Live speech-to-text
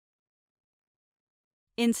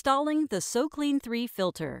Installing the SoClean 3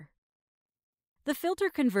 filter. The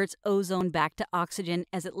filter converts ozone back to oxygen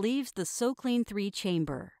as it leaves the SoClean 3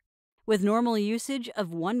 chamber. With normal usage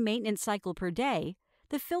of 1 maintenance cycle per day,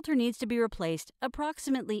 the filter needs to be replaced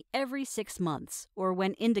approximately every 6 months or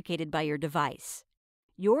when indicated by your device.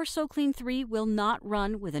 Your SoClean 3 will not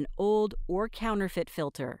run with an old or counterfeit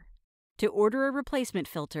filter. To order a replacement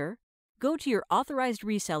filter, go to your authorized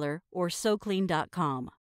reseller or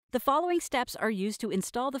SoClean.com. The following steps are used to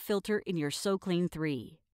install the filter in your SoClean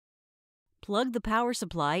 3. Plug the power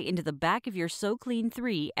supply into the back of your SoClean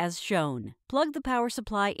 3 as shown. Plug the power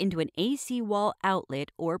supply into an AC wall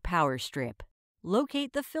outlet or power strip.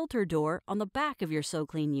 Locate the filter door on the back of your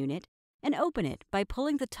SoClean unit and open it by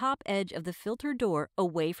pulling the top edge of the filter door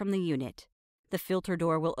away from the unit. The filter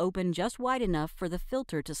door will open just wide enough for the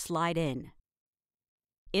filter to slide in.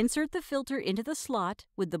 Insert the filter into the slot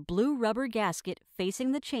with the blue rubber gasket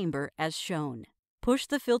facing the chamber as shown. Push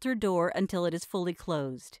the filter door until it is fully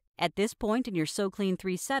closed. At this point in your SoClean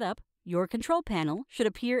 3 setup, your control panel should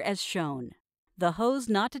appear as shown. The Hose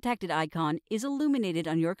Not Detected icon is illuminated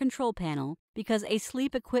on your control panel because a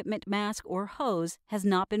sleep equipment mask or hose has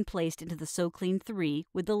not been placed into the SoClean 3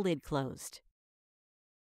 with the lid closed.